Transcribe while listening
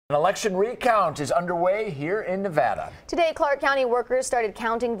An election recount is underway here in Nevada. Today, Clark County workers started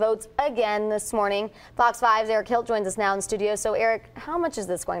counting votes again this morning. Fox 5's Eric Hilt joins us now in studio. So, Eric, how much is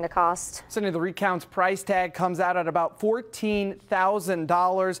this going to cost? Cindy, the recount's price tag comes out at about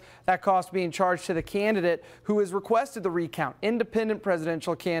 $14,000. That cost being charged to the candidate who has requested the recount, independent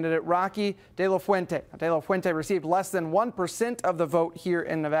presidential candidate Rocky De La Fuente. De La Fuente received less than 1% of the vote here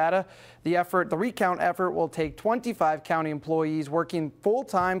in Nevada. The recount effort will take 25 county employees working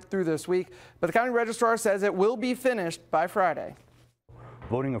full-time through this week, but the county registrar says it will be finished by Friday.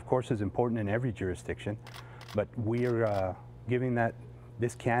 Voting, of course, is important in every jurisdiction, but we are giving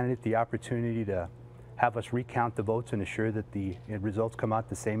this candidate the opportunity to have us recount the votes and assure that the results come out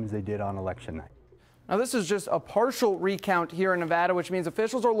the same as they did on election night. Now, this is just a partial recount here in Nevada, which means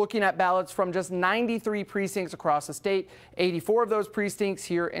officials are looking at ballots from just 93 precincts across the state, 84 of those precincts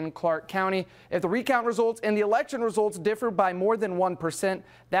here in Clark County. If the recount results and the election results differ by more than 1%,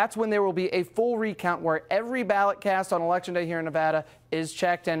 that's when there will be a full recount where every ballot cast on Election Day here in Nevada is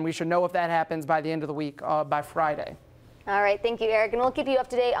checked, and we should know if that happens by the end of the week, by Friday. All right, thank you, Eric, and we'll keep you up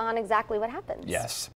to date on exactly what happens. Yes.